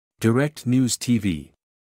Direct News TV.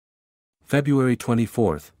 February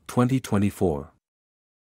 24, 2024.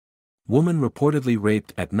 Woman reportedly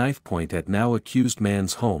raped at knifepoint at now accused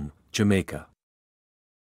man's home, Jamaica.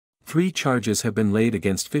 3 charges have been laid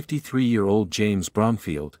against 53-year-old James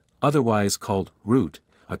Bromfield, otherwise called Root,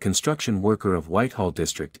 a construction worker of Whitehall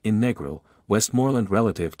District in Negril, Westmoreland,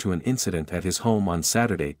 relative to an incident at his home on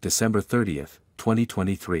Saturday, December 30,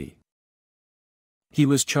 2023. He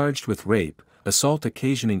was charged with rape, assault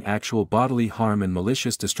occasioning actual bodily harm and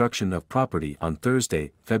malicious destruction of property on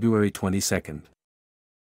Thursday, February 22.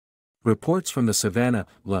 Reports from the Savannah,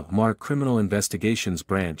 La Mar Criminal Investigations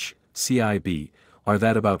Branch, CIB, are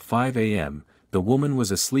that about 5 a.m., the woman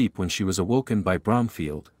was asleep when she was awoken by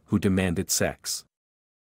Bromfield, who demanded sex.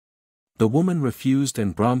 The woman refused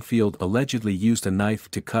and Bromfield allegedly used a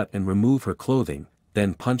knife to cut and remove her clothing,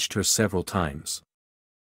 then punched her several times.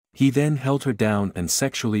 He then held her down and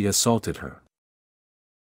sexually assaulted her.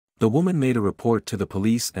 The woman made a report to the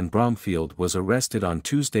police and Bromfield was arrested on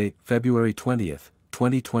Tuesday, February 20,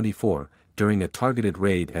 2024, during a targeted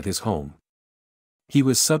raid at his home. He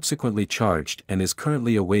was subsequently charged and is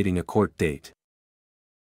currently awaiting a court date.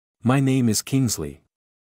 My name is Kingsley.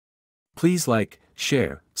 Please like,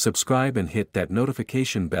 share, subscribe and hit that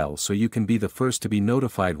notification bell so you can be the first to be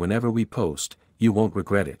notified whenever we post. You won't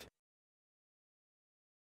regret it.